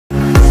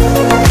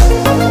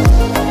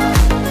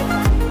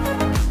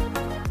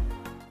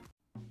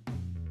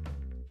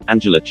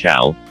Angela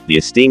Chao, the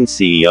esteemed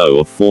CEO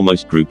of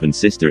Foremost Group and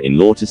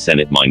sister-in-law to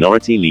Senate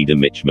Minority Leader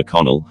Mitch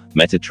McConnell,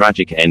 met a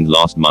tragic end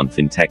last month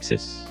in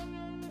Texas.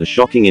 The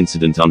shocking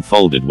incident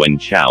unfolded when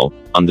Chao,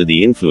 under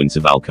the influence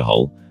of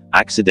alcohol,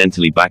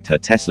 accidentally backed her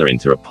Tesla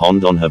into a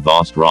pond on her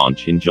vast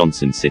ranch in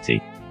Johnson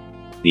City.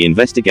 The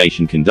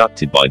investigation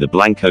conducted by the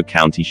Blanco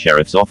County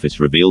Sheriff's Office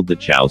revealed that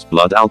Chao's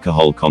blood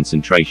alcohol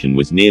concentration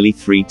was nearly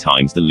 3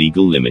 times the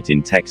legal limit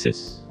in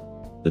Texas.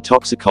 The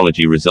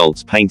toxicology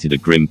results painted a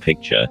grim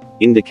picture,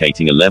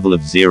 indicating a level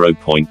of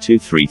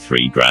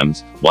 0.233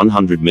 grams,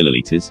 100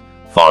 milliliters,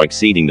 far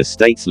exceeding the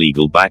state's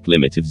legal back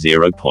limit of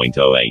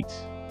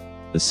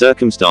 0.08. The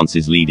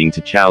circumstances leading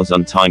to Chao's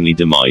untimely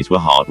demise were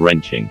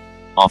heart-wrenching.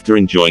 After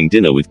enjoying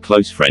dinner with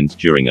close friends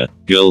during a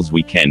girls'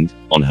 weekend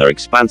on her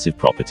expansive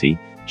property,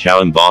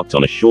 Chao embarked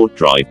on a short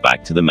drive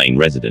back to the main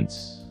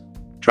residence.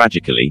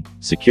 Tragically,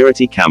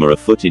 security camera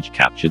footage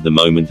captured the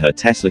moment her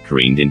Tesla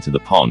careened into the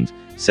pond,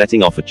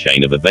 setting off a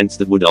chain of events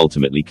that would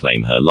ultimately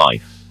claim her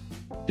life.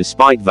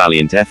 Despite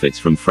valiant efforts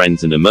from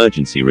friends and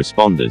emergency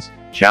responders,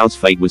 Chao's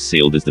fate was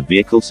sealed as the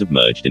vehicle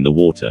submerged in the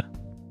water.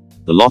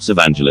 The loss of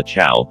Angela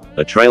Chao,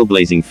 a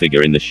trailblazing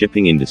figure in the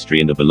shipping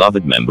industry and a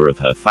beloved member of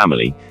her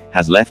family,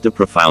 has left a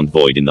profound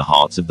void in the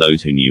hearts of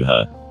those who knew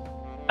her.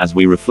 As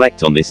we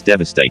reflect on this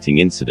devastating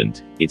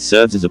incident, it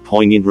serves as a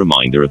poignant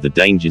reminder of the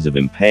dangers of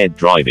impaired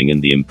driving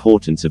and the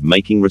importance of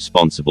making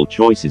responsible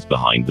choices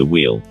behind the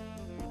wheel.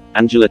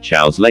 Angela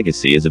Chao's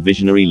legacy as a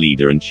visionary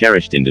leader and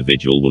cherished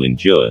individual will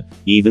endure,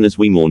 even as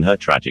we mourn her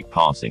tragic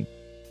passing.